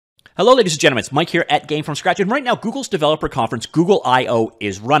Hello, ladies and gentlemen. It's Mike here at Game From Scratch, and right now Google's developer conference, Google I/O,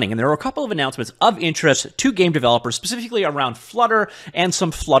 is running, and there are a couple of announcements of interest to game developers, specifically around Flutter and some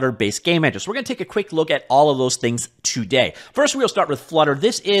Flutter-based game engines. We're going to take a quick look at all of those things today. First, we'll start with Flutter.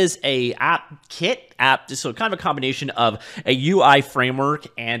 This is a kit app, so kind of a combination of a UI framework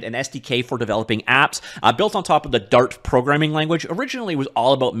and an SDK for developing apps, built on top of the Dart programming language. Originally, it was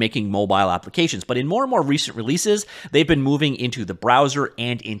all about making mobile applications, but in more and more recent releases, they've been moving into the browser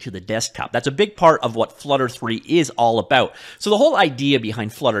and into the desktop. That's a big part of what Flutter 3 is all about. So the whole idea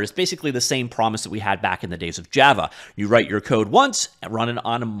behind Flutter is basically the same promise that we had back in the days of Java. You write your code once and run it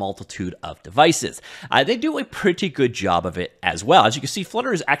on a multitude of devices. They do a pretty good job of it as well. As you can see,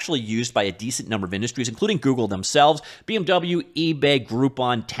 Flutter is actually used by a decent number of industries, including Google themselves, BMW, eBay,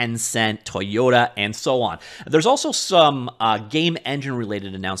 Groupon, Tencent, Toyota, and so on. There's also some game engine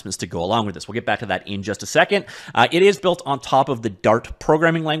related announcements to go along with this. We'll get back to that in just a second. It is built on top of the Dart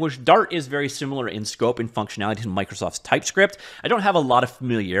programming language. Dart is very similar in scope and functionality to Microsoft's TypeScript. I don't have a lot of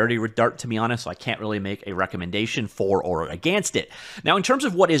familiarity with Dart, to be honest, so I can't really make a recommendation for or against it. Now, in terms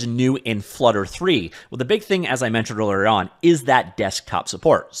of what is new in Flutter 3, well, the big thing, as I mentioned earlier on, is that desktop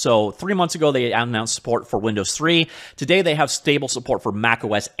support. So 3 months ago, they announced support for Windows 3. Today, they have stable support for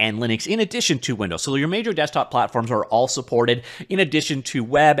macOS and Linux in addition to Windows. So your major desktop platforms are all supported in addition to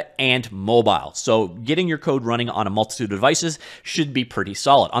web and mobile. So getting your code running on a multitude of devices should be pretty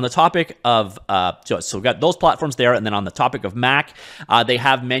solid. On the topic of, so we've got those platforms there, and then on the topic of Mac, they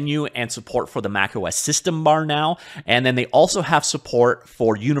have menu and support for the macOS system bar now, and then they also have support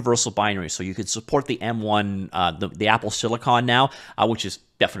for universal binaries, so you can support the M1, the Apple Silicon now, which is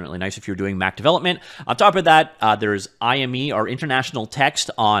definitely nice if you're doing Mac development. On top of that, there's IME, or international text,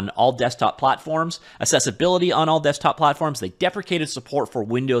 on all desktop platforms, accessibility on all desktop platforms. They deprecated support for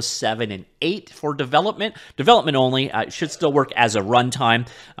Windows 7 and 8 for development only. It should still work as a runtime.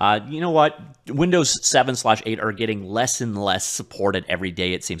 You know what? Windows 7/8 are getting less and less supported every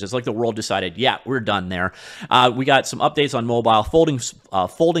day, it seems. It's like the world decided, yeah, we're done there. We got some updates on mobile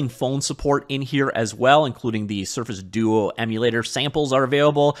folding phone support in here as well, including the Surface Duo emulator samples are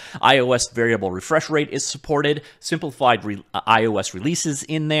available. iOS variable refresh rate is supported. Simplified iOS releases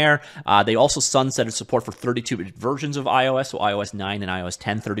in there. They also sunsetted support for 32-bit versions of iOS, so iOS 9 and iOS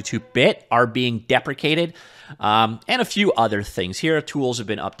 10 32-bit are being deprecated. And a few other things here. Tools have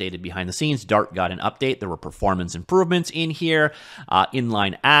been updated behind the scenes. Dart got an update. There were performance improvements in here.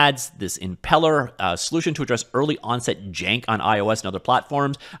 Inline ads, this impeller solution to address early onset jank on iOS and other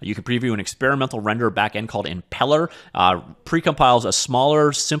platforms. You can preview an experimental render backend called Impeller. Precompiles a smaller,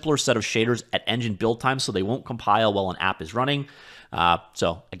 simpler set of shaders at engine build time, so they won't compile while an app is running.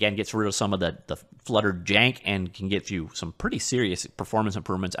 So again, gets rid of some of the Flutter jank and can get you some pretty serious performance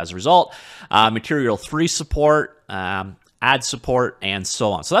improvements as a result. Material 3 support, ad support, and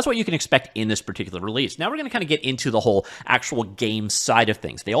so on. So that's what you can expect in this particular release. Now we're going to kind of get into the whole actual game side of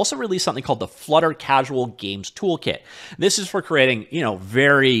things. They also released something called the Flutter Casual Games Toolkit. This is for creating,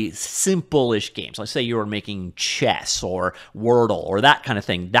 very simple-ish games. Let's say you were making chess or Wordle or that kind of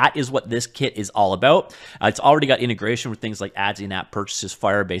thing. That is what this kit is all about. It's already got integration with things like ads, in-app purchases,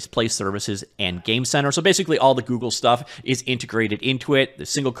 Firebase Play Services, and Game Center. So basically all the Google stuff is integrated into it. The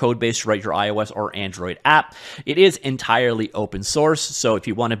single code base to write your iOS or Android app. It is entirely open source, so if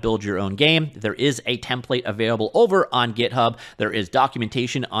you want to build your own game, there is a template available over on GitHub. There is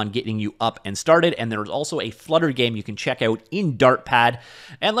documentation on getting you up and started, and there is also a Flutter game you can check out in Dartpad,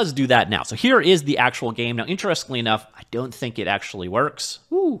 and let's do that now. So here is the actual game. Now, interestingly enough, I don't think it actually works.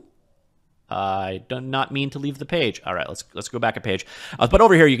 Ooh. I do not mean to leave the page. All right, let's go back a page. But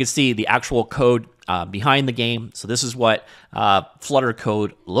over here, you can see the actual code behind the game. So this is what Flutter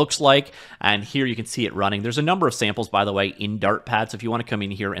code looks like. And here you can see it running. There's a number of samples, by the way, in Dartpad. So if you want to come in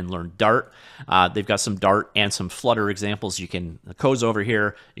here and learn Dart, they've got some Dart and some Flutter examples. The code's over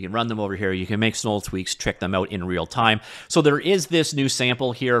here. You can run them over here. You can make small tweaks, check them out in real time. So there is this new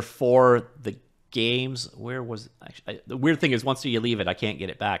sample here for the games. Where was actually, the weird thing is once you leave it, I can't get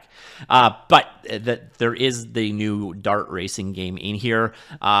it back. But there is the new Dart racing game in here.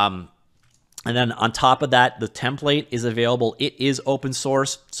 And then on top of that, the template is available. It is open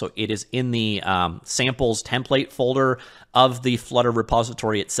source, so it is in the samples template folder of the Flutter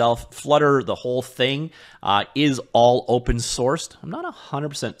repository itself. Flutter, the whole thing, is all open sourced. I'm not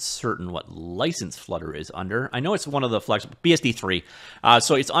 100% certain what license Flutter is under. I know it's one of the flexible, BSD3.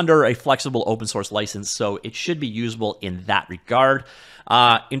 So it's under a flexible open source license, so it should be usable in that regard.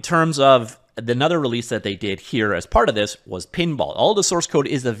 In terms of another release that they did here as part of this was Pinball. All the source code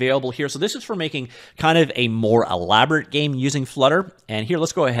is available here. So this is for making kind of a more elaborate game using Flutter. And here,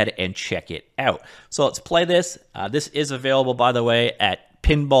 let's go ahead and check it out. So let's play this. This is available, by the way, at at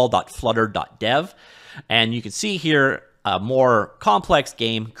pinball.flutter.dev. And you can see here a more complex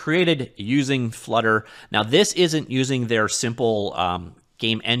game created using Flutter. Now, this isn't using their simple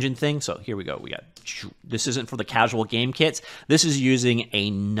game engine thing. So here we go. This isn't for the casual game kits. This is using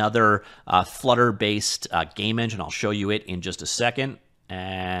another Flutter-based game engine. I'll show you it in just a second.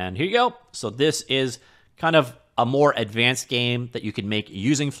 And here you go. So this is kind of a more advanced game that you can make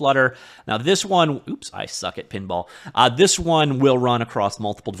using Flutter. Now this one, oops, I suck at pinball. This one will run across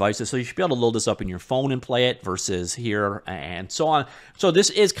multiple devices, so you should be able to load this up in your phone and play it versus here and so on. So this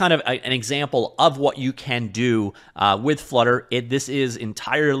is kind of an example of what you can do with Flutter. This is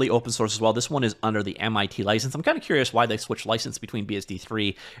entirely open source as well. This one is under the MIT license. I'm kind of curious why they switched license between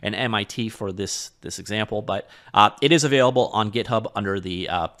BSD3 and MIT for this example, but it is available on GitHub under the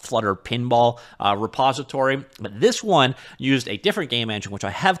Flutter Pinball repository. But this one used a different game engine, which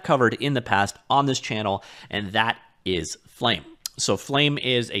I have covered in the past on this channel, and that is Flame. So Flame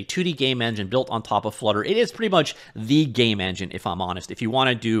is a 2D game engine built on top of Flutter. It is pretty much the game engine, if I'm honest. If you want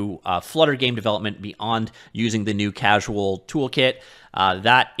to do Flutter game development beyond using the new Casual Toolkit,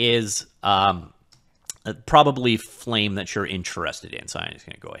 that is probably Flame that you're interested in. So I'm just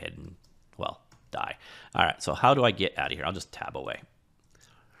going to go ahead and, well, die. All right, so how do I get out of here? I'll just tab away.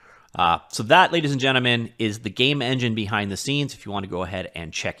 So that, ladies and gentlemen, is the game engine behind the scenes if you want to go ahead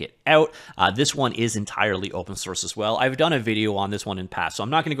and check it out. This one is entirely open source as well. I've done a video on this one in past, so I'm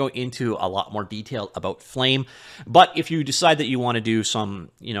not going to go into a lot more detail about Flame. But if you decide that you want to do some,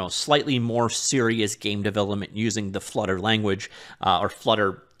 slightly more serious game development using the Flutter language or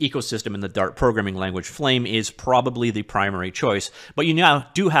Flutter ecosystem in the Dart programming language, Flame is probably the primary choice. But you now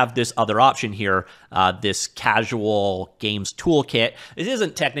do have this other option here, this Casual Games Toolkit. It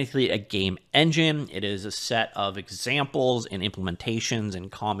isn't technically a game engine. It is a set of examples and implementations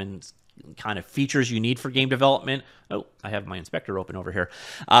and common kind of features you need for game development. Oh, I have my inspector open over here,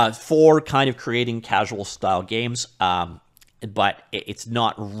 for kind of creating casual style games. But it's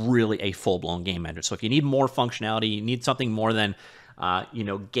not really a full-blown game engine. So if you need more functionality, you need something more than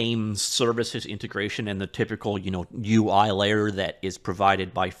game services integration and the typical, UI layer that is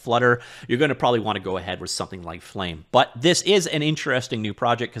provided by Flutter, you're going to probably want to go ahead with something like Flame. But this is an interesting new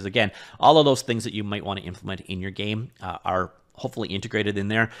project because, again, all of those things that you might want to implement in your game are hopefully integrated in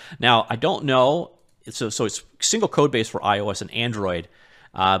there. Now, I don't know. So it's single code base for iOS and Android.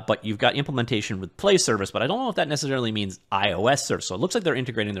 But you've got implementation with Play Service, but I don't know if that necessarily means iOS service. So it looks like they're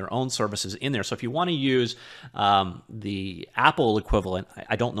integrating their own services in there. So if you want to use the Apple equivalent,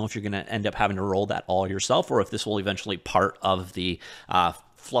 I don't know if you're going to end up having to roll that all yourself or if this will eventually part of the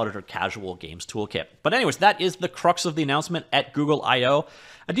Flutter Casual Games Toolkit. But anyways, that is the crux of the announcement at Google I/O.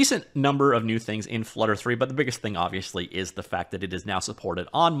 A decent number of new things in Flutter 3, but the biggest thing, obviously, is the fact that it is now supported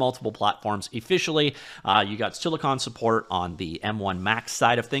on multiple platforms officially. You got Silicon support on the M1 Max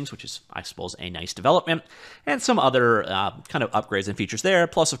side of things, which is, I suppose, a nice development, and some other kind of upgrades and features there.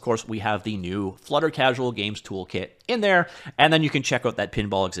 Plus, of course, we have the new Flutter Casual Games Toolkit in there, and then you can check out that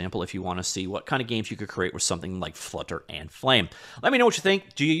pinball example if you want to see what kind of games you could create with something like Flutter and Flame. Let me know what you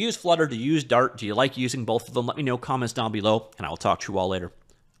think. Do you use Flutter? Do you use Dart? Do you like using both of them? Let me know, comments down below, and I will talk to you all later.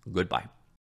 Goodbye.